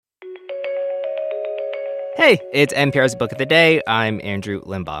Hey, it's NPR's Book of the Day. I'm Andrew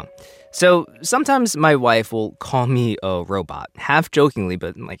Limbaugh. So sometimes my wife will call me a robot, half jokingly,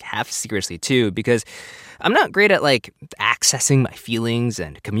 but half seriously too, because I'm not great at accessing my feelings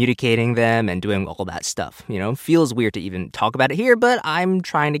and communicating them and doing all that stuff. Feels weird to even talk about it here, but I'm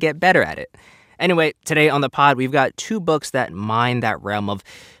trying to get better at it. Anyway, today on the pod, we've got two books that mine that realm of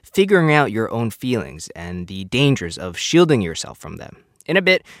figuring out your own feelings and the dangers of shielding yourself from them. In a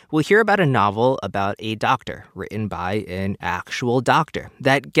bit, we'll hear about a novel about a doctor written by an actual doctor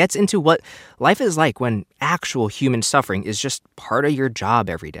that gets into what life is like when actual human suffering is just part of your job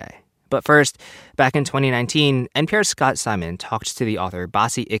every day. But first, back in 2019, NPR's Scott Simon talked to the author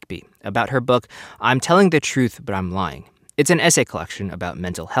Basi Ikpi about her book, I'm Telling the Truth, But I'm Lying. It's an essay collection about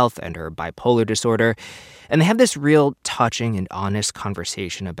mental health and her bipolar disorder, and they have this real touching and honest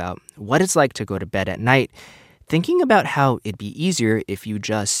conversation about what it's like to go to bed at night thinking about how it'd be easier if you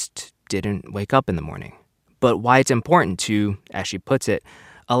just didn't wake up in the morning, but why it's important to, as she puts it,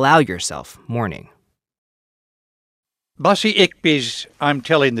 allow yourself mourning. Basi Ikpi's I'm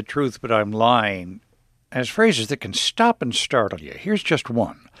Telling the Truth, But I'm Lying has phrases that can stop and startle you. Here's just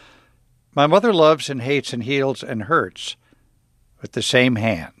one. My mother loves and hates and heals and hurts with the same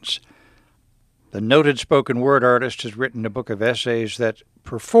hands. The noted spoken word artist has written a book of essays that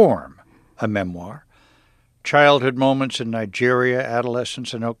perform a memoir. Childhood moments in Nigeria,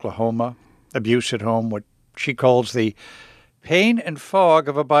 adolescence in Oklahoma, abuse at home, what she calls the pain and fog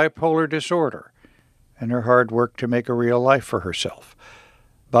of a bipolar disorder, and her hard work to make a real life for herself.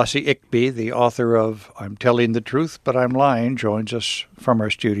 Basi Ikpi, the author of I'm Telling the Truth, But I'm Lying, joins us from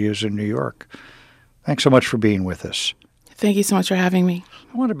our studios in New York. Thanks so much for being with us. Thank you so much for having me.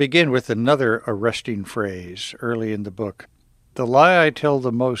 I want to begin with another arresting phrase early in the book. The lie I tell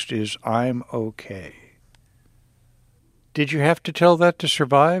the most is I'm okay. Did you have to tell that to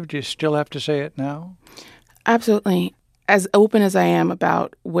survive? Do you still have to say it now? Absolutely. As open as I am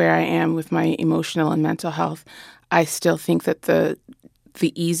about where I am with my emotional and mental health, I still think that the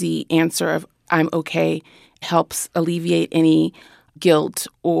easy answer of I'm okay helps alleviate any guilt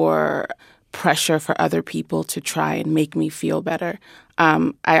or pressure for other people to try and make me feel better.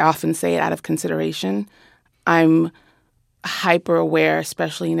 I often say it out of consideration. I'm hyper aware,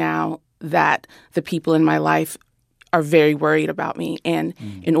 especially now, that the people in my life are very worried about me. And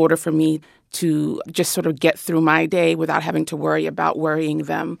in order for me to just sort of get through my day without having to worry about worrying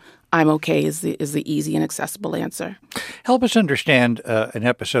them, I'm okay is the easy and accessible answer. Help us understand an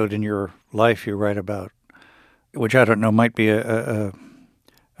episode in your life you write about, which I don't know might be an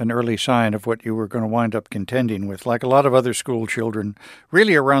early sign of what you were going to wind up contending with. Like a lot of other school children,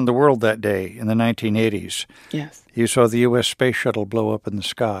 really around the world that day in the 1980s. Yes. You saw the U.S. space shuttle blow up in the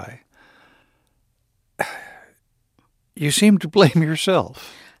sky. You seem to blame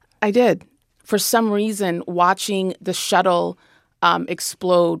yourself. I did. For some reason, watching the shuttle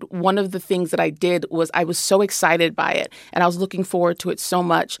explode, one of the things that I did was I was so excited by it, and I was looking forward to it so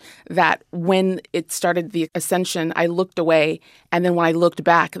much that when it started the ascension, I looked away, and then when I looked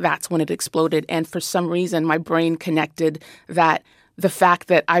back, that's when it exploded. And for some reason, my brain connected that the fact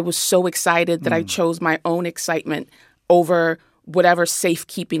that I was so excited that I chose my own excitement over whatever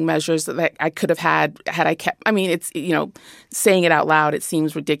safekeeping measures that I could have had I kept. I mean, it's, saying it out loud, it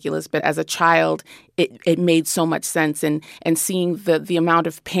seems ridiculous, but as a child, it made so much sense. And seeing the amount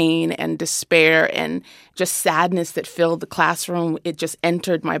of pain and despair and just sadness that filled the classroom, it just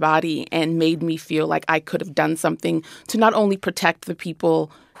entered my body and made me feel like I could have done something to not only protect the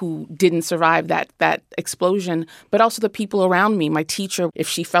people who didn't survive that explosion, but also the people around me. My teacher, if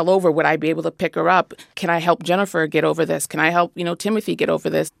she fell over, would I be able to pick her up? Can I help Jennifer get over this? Can I help, Timothy get over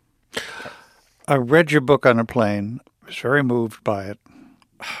this? I read your book on a plane. I was very moved by it.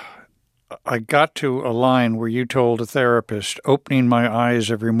 I got to a line where you told a therapist, opening my eyes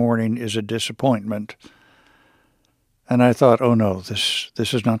every morning is a disappointment. And I thought, oh no, this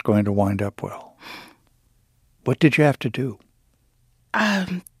is not going to wind up well. What did you have to do?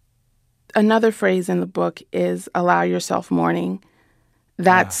 Another phrase in the book is allow yourself mourning.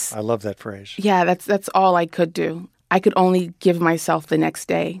 I love that phrase. Yeah, that's all I could do. I could only give myself the next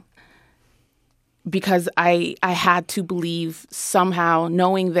day because I had to believe somehow,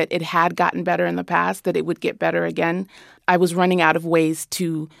 knowing that it had gotten better in the past, that it would get better again. I was running out of ways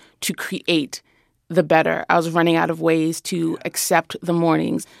to create the better. I was running out of ways to accept the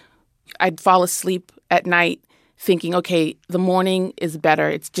mornings. I'd fall asleep at night thinking, okay, the morning is better.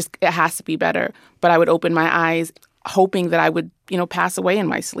 It has to be better. But I would open my eyes hoping that I would, pass away in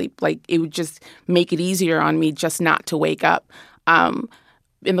my sleep. Like it would just make it easier on me just not to wake up.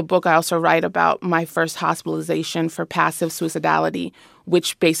 In the book, I also write about my first hospitalization for passive suicidality,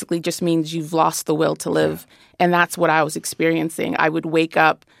 which basically just means you've lost the will to live. And that's what I was experiencing. I would wake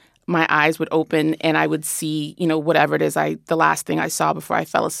up, my eyes would open, and I would see, whatever it is, the last thing I saw before I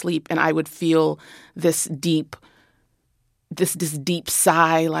fell asleep. And I would feel this deep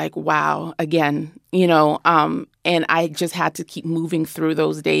sigh, like, wow, again, and I just had to keep moving through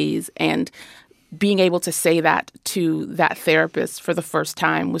those days. And being able to say that to that therapist for the first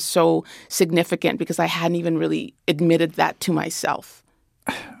time was so significant because I hadn't even really admitted that to myself.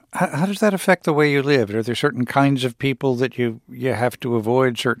 How does that affect the way you live? Are there certain kinds of people that you have to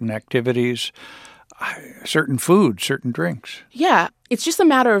avoid, certain activities, certain foods, certain drinks? Yeah, it's just a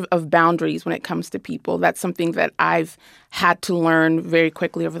matter of boundaries when it comes to people. That's something that I've had to learn very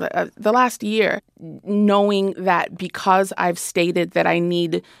quickly over the last year, knowing that because I've stated that I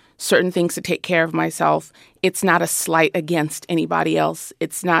need certain things to take care of myself, it's not a slight against anybody else.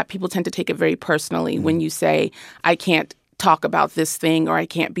 It's not, people tend to take it very personally when you say, I can't talk about this thing or I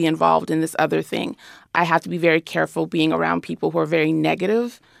can't be involved in this other thing. I have to be very careful being around people who are very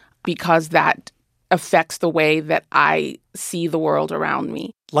negative because that affects the way that I see the world around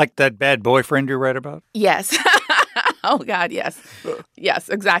me. Like that bad boyfriend you read about? Yes. Oh, God, yes. Yes,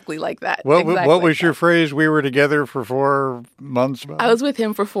 exactly like that. What exactly was your phrase? We were together for 4 months? I was with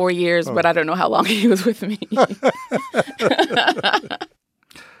him for 4 years, but I don't know how long he was with me.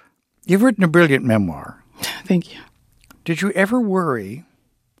 You've written a brilliant memoir. Thank you. Did you ever worry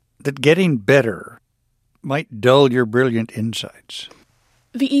that getting better might dull your brilliant insights?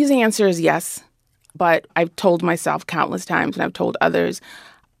 The easy answer is yes, but I've told myself countless times, and I've told others,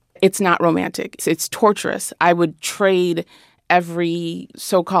 it's not romantic. It's torturous. I would trade every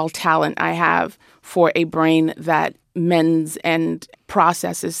so-called talent I have for a brain that mends and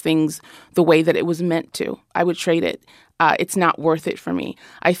processes things the way that it was meant to. I would trade it. It's not worth it for me.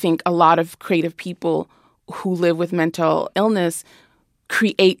 I think a lot of creative people who live with mental illness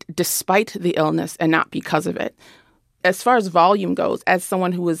create despite the illness and not because of it. As far as volume goes, as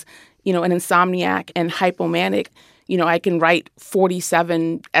someone who was, an insomniac and hypomanic, I can write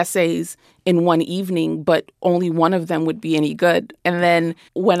 47 essays in one evening, but only one of them would be any good. And then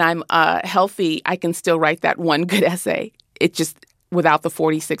when I'm healthy, I can still write that one good essay. It just without the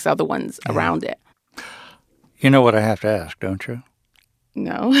 46 other ones around it. You know what I have to ask, don't you?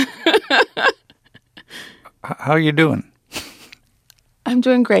 No. How are you doing? I'm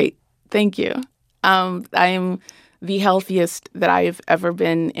doing great. Thank you. I am the healthiest that I've ever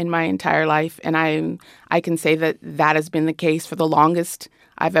been in my entire life. And I can say that has been the case for the longest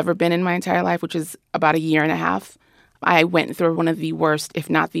I've ever been in my entire life, which is about 1.5 years. I went through one of the worst, if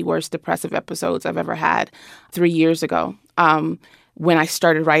not the worst, depressive episodes I've ever had 3 years ago. When I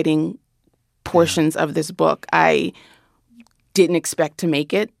started writing portions of this book, I didn't expect to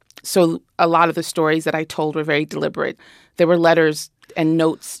make it. So a lot of the stories that I told were very deliberate. There were letters and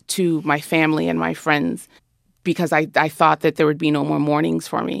notes to my family and my friends because I thought that there would be no more mornings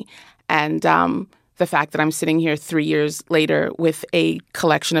for me. And the fact that I'm sitting here 3 years later with a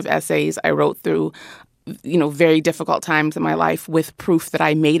collection of essays I wrote through, very difficult times in my life with proof that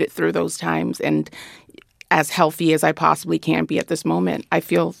I made it through those times and as healthy as I possibly can be at this moment, I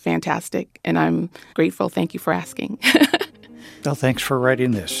feel fantastic and I'm grateful. Thank you for asking. Well, thanks for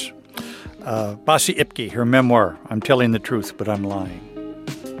writing this. Bassi Ipke, her memoir, I'm Telling the Truth, But I'm Lying.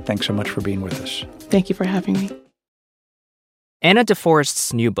 Thanks so much for being with us. Thank you for having me. Anna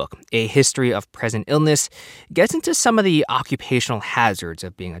DeForest's new book, A History of Present Illness, gets into some of the occupational hazards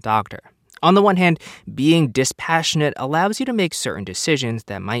of being a doctor. On the one hand, being dispassionate allows you to make certain decisions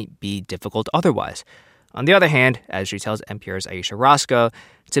that might be difficult otherwise. On the other hand, as she tells NPR's Ayesha Rascoe,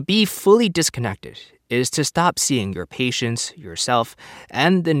 to be fully disconnected is to stop seeing your patients, yourself,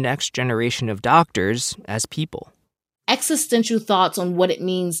 and the next generation of doctors as people. Existential thoughts on what it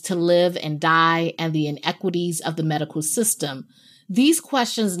means to live and die and the inequities of the medical system. These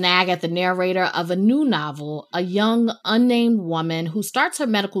questions nag at the narrator of a new novel, a young, unnamed woman who starts her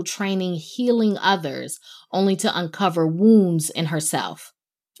medical training healing others, only to uncover wounds in herself.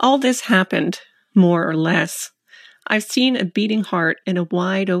 All this happened, more or less. I've seen a beating heart in a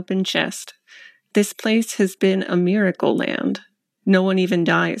wide-open chest. This place has been a miracle land. No one even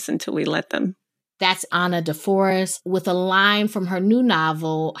dies until we let them. That's Anna DeForest with a line from her new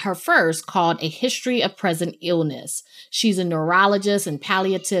novel, her first, called A History of Present Illness. She's a neurologist and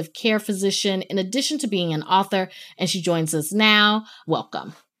palliative care physician, in addition to being an author, and she joins us now.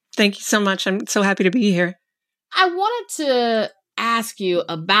 Welcome. Thank you so much. I'm so happy to be here. I wanted to ask you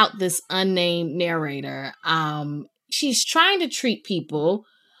about this unnamed narrator. She's trying to treat people,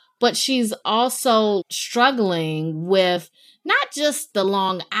 but she's also struggling with not just the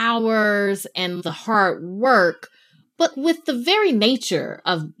long hours and the hard work, but with the very nature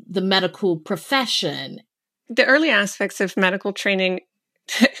of the medical profession. The early aspects of medical training,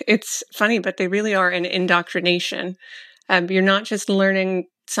 it's funny, but they really are an indoctrination. You're not just learning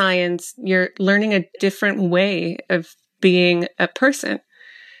science, you're learning a different way of being a person.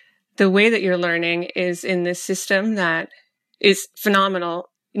 The way that you're learning is in this system that is phenomenal,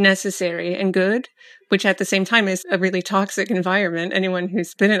 necessary, and good, which at the same time is a really toxic environment. Anyone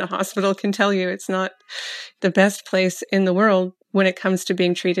who's been in a hospital can tell you it's not the best place in the world when it comes to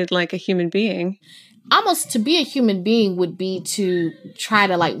being treated like a human being. Almost to be a human being would be to try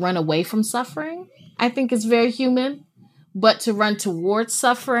to run away from suffering. I think it's very human. But to run towards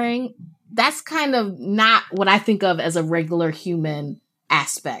suffering, that's kind of not what I think of as a regular human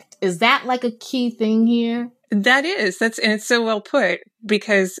aspect. Is that a key thing here? That is. And it's so well put,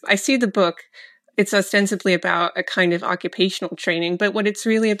 because I see the book, it's ostensibly about a kind of occupational training, but what it's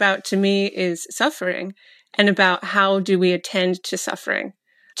really about to me is suffering, and about how do we attend to suffering.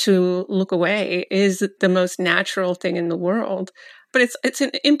 To look away is the most natural thing in the world. But it's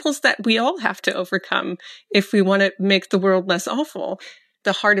an impulse that we all have to overcome if we want to make the world less awful.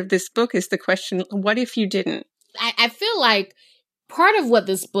 The heart of this book is the question, what if you didn't? I feel like part of what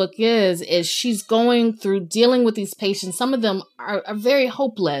this book is she's going through dealing with these patients. Some of them are very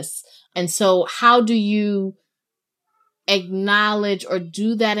hopeless. And so how do you acknowledge or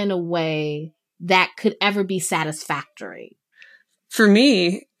do that in a way that could ever be satisfactory? For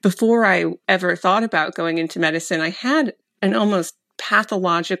me, before I ever thought about going into medicine, I had an almost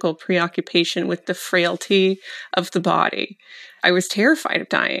pathological preoccupation with the frailty of the body. I was terrified of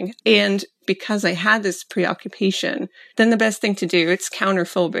dying. And because I had this preoccupation, then the best thing to do, it's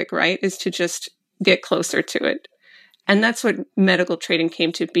counterphobic, right, is to just get closer to it. And that's what medical training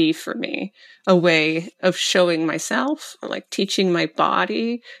came to be for me, a way of showing myself, teaching my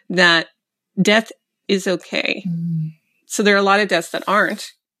body that death is okay. So there are a lot of deaths that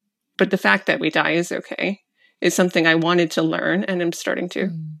aren't, but the fact that we die is okay is something I wanted to learn, and I'm starting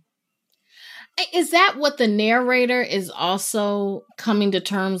to. Is that what the narrator is also coming to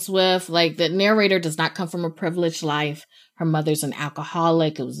terms with? The narrator does not come from a privileged life. Her mother's an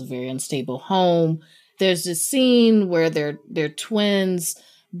alcoholic. It was a very unstable home. There's this scene where they're twins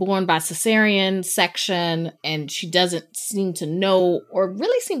born by cesarean section, and she doesn't seem to know or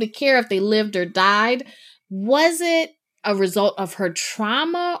really seem to care if they lived or died. Was it a result of her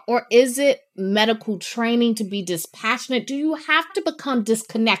trauma, or is it medical training to be dispassionate? Do you have to become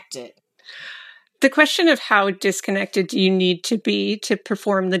disconnected? The question of how disconnected do you need to be to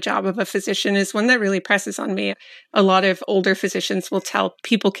perform the job of a physician is one that really presses on me. A lot of older physicians will tell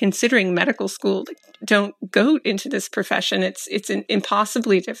people considering medical school, don't go into this profession. It's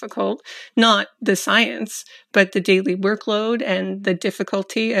impossibly difficult, not the science, but the daily workload and the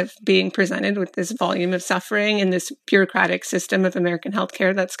difficulty of being presented with this volume of suffering in this bureaucratic system of American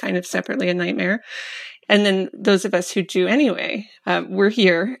healthcare that's kind of separately a nightmare. And then those of us who do anyway, we're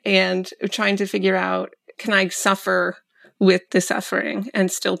here and trying to figure out, can I suffer with the suffering and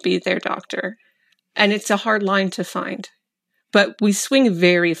still be their doctor? And it's a hard line to find. But we swing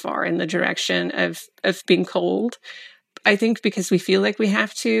very far in the direction of being cold. I think because we feel like we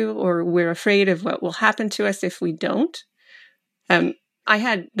have to, or we're afraid of what will happen to us if we don't. I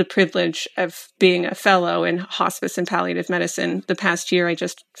had the privilege of being a fellow in hospice and palliative medicine the past year. I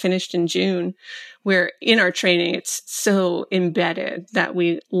just finished in June, where in our training, it's so embedded that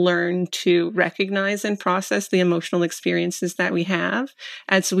we learn to recognize and process the emotional experiences that we have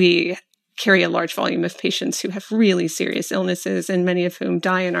as we carry a large volume of patients who have really serious illnesses and many of whom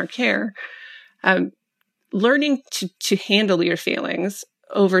die in our care. Learning to handle your feelings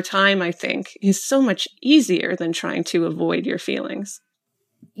over time, I think, is so much easier than trying to avoid your feelings.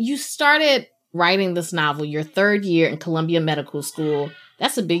 You started writing this novel your third year in Columbia Medical School.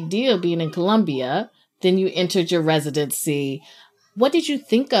 That's a big deal, being in Columbia. Then you entered your residency. What did you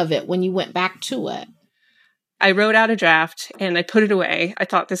think of it when you went back to it? I wrote out a draft and I put it away. I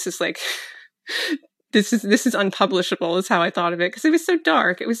thought this is this is unpublishable is how I thought of it, because it was so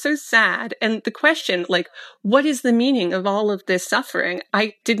dark. It was so sad. And the question, what is the meaning of all of this suffering?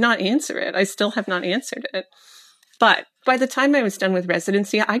 I did not answer it. I still have not answered it. But by the time I was done with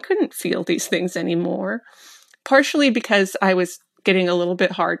residency, I couldn't feel these things anymore, partially because I was getting a little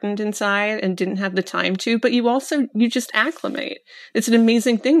bit hardened inside and didn't have the time to, but you just acclimate. It's an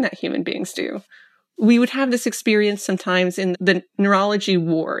amazing thing that human beings do. We would have this experience sometimes in the neurology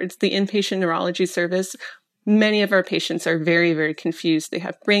wards, the inpatient neurology service. Many of our patients are very, very confused. They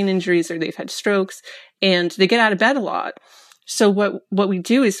have brain injuries or they've had strokes, and they get out of bed a lot. So what we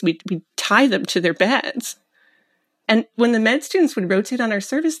do is we tie them to their beds. And when the med students would rotate on our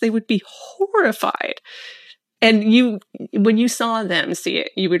service, they would be horrified. And when you saw them see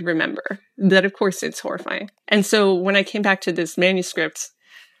it, you would remember that, of course, it's horrifying. And so when I came back to this manuscript,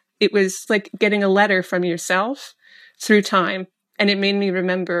 it was like getting a letter from yourself through time. And it made me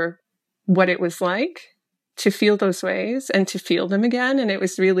remember what it was like to feel those ways and to feel them again. And it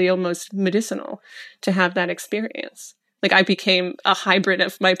was really almost medicinal to have that experience. Like I became a hybrid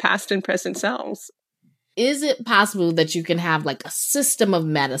of my past and present selves. Is it possible that you can have like a system of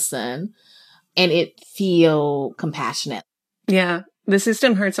medicine and it feel compassionate? Yeah, the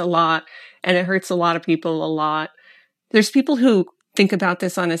system hurts a lot, and it hurts a lot of people a lot. There's people who think about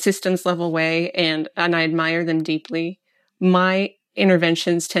this on a systems level way, and I admire them deeply. My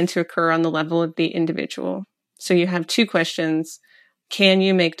interventions tend to occur on the level of the individual. So you have two questions. Can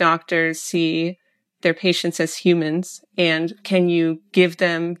you make doctors see their patients as humans? And can you give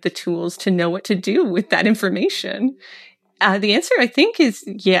them the tools to know what to do with that information? The answer, I think, is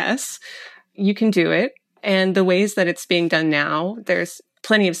yes. You can do it. And the ways that it's being done now, there's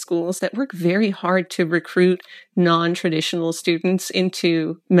plenty of schools that work very hard to recruit non-traditional students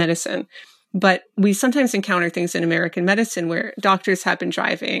into medicine. But we sometimes encounter things in American medicine where doctors have been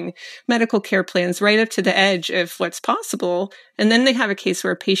driving medical care plans right up to the edge of what's possible. And then they have a case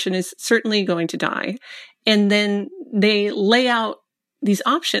where a patient is certainly going to die. And then they lay out these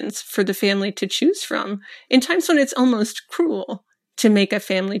options for the family to choose from in times when it's almost cruel to make a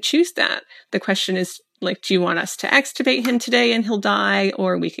family choose that. The question is, like, do you want us to extubate him today and he'll die,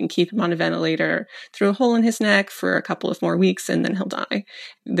 or we can keep him on a ventilator through a hole in his neck for a couple of more weeks and then he'll die?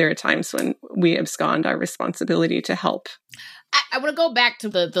 There are times when we abscond our responsibility to help. I want to go back to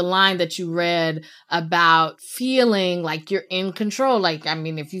the line that you read about feeling like you're in control. Like, I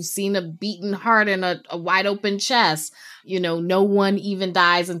mean, if you've seen a beating heart and a wide open chest, no one even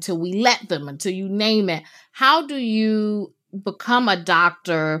dies until we let them, until you name it. How do you become a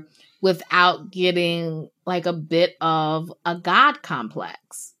doctor without getting like a bit of a God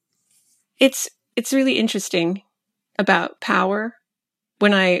complex? It's really interesting about power.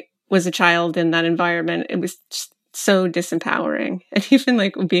 When I was a child in that environment, it was just so disempowering. And even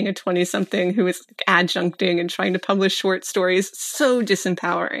like being a 20-something who was adjuncting and trying to publish short stories, so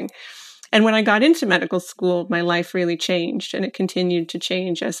disempowering. And when I got into medical school, my life really changed, and it continued to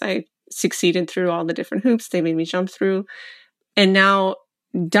change as I succeeded through all the different hoops they made me jump through. And now,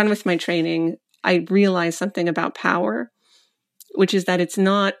 done with my training, I realized something about power, which is that it's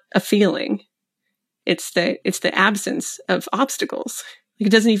not a feeling. It's the absence of obstacles. It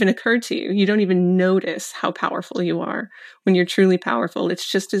doesn't even occur to you. You don't even notice how powerful you are when you're truly powerful.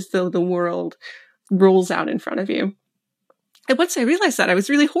 It's just as though the world rolls out in front of you. And once I realized that, I was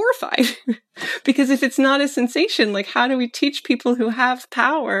really horrified because if it's not a sensation, like how do we teach people who have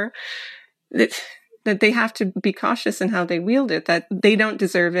power that they have to be cautious in how they wield it, that they don't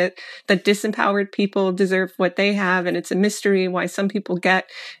deserve it, that disempowered people deserve what they have, and it's a mystery why some people get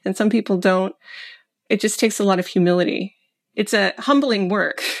and some people don't. It just takes a lot of humility. It's a humbling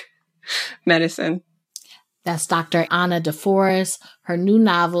work, medicine. That's Dr. Ana de Forest. Her new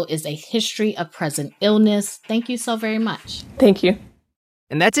novel is A History of Present Illness. Thank you so very much. Thank you.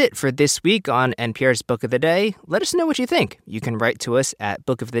 And that's it for this week on NPR's Book of the Day. Let us know what you think. You can write to us at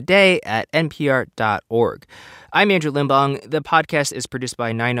bookoftheday@npr.org. I'm Andrew Limbong. The podcast is produced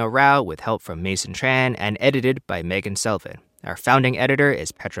by Naino Rao with help from Mason Tran and edited by Megan Selvin. Our founding editor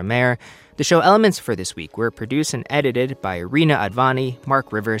is Petra Mayer. The show elements for this week were produced and edited by Rina Advani,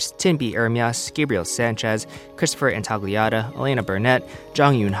 Mark Rivers, Timby Ermias, Gabriel Sanchez, Christopher Intagliata, Elena Burnett,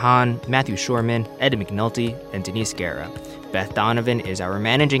 Jong Yoon Han, Matthew Shorman, Ed McNulty, and Denise Guerra. Beth Donovan is our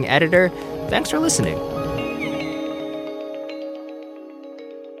managing editor. Thanks for listening.